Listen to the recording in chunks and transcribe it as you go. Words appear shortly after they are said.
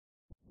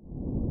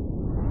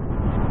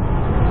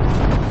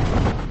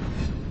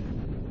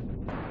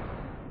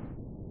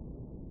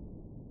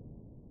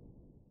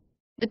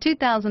The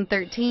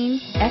 2013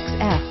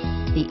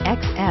 XF. The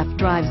XF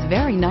drives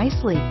very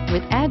nicely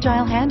with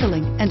agile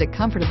handling and a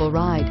comfortable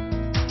ride.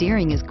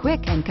 Steering is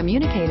quick and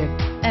communicative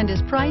and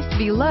is priced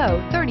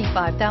below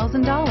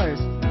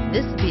 $35,000.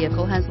 This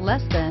vehicle has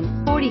less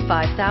than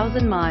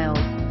 45,000 miles.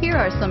 Here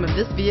are some of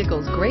this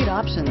vehicle's great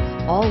options: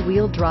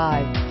 all-wheel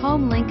drive,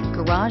 home-link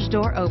garage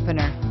door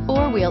opener,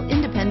 four-wheel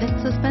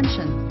independent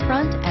suspension,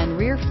 front and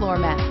rear floor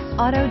mats,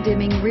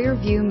 auto-dimming rear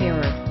view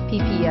mirror,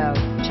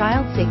 PPO,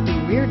 child safety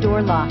rear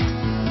door locks,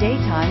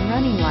 daytime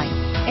running lights,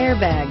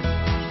 airbags,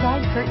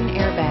 side curtain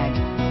airbags,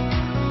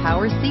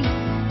 power seats.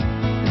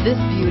 This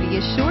beauty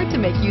is sure to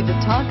make you the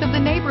talk of the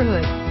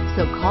neighborhood.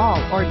 So call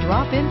or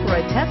drop in for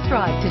a test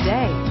drive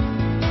today.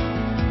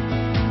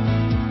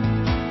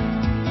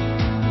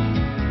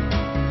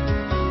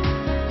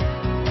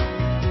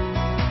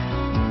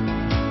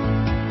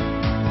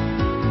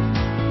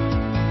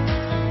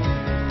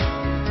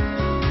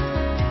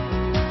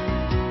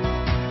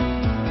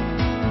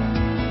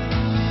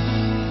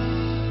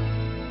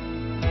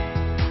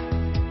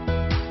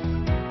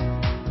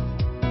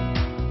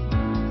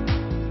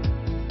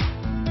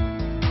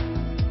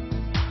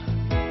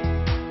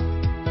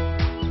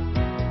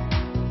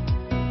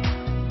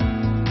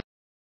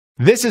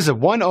 This is a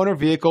one-owner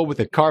vehicle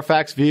with a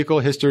Carfax Vehicle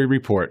History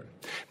Report.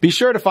 Be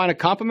sure to find a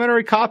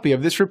complimentary copy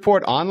of this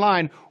report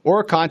online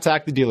or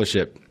contact the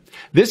dealership.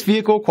 This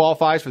vehicle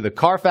qualifies for the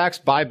Carfax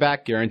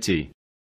Buyback Guarantee.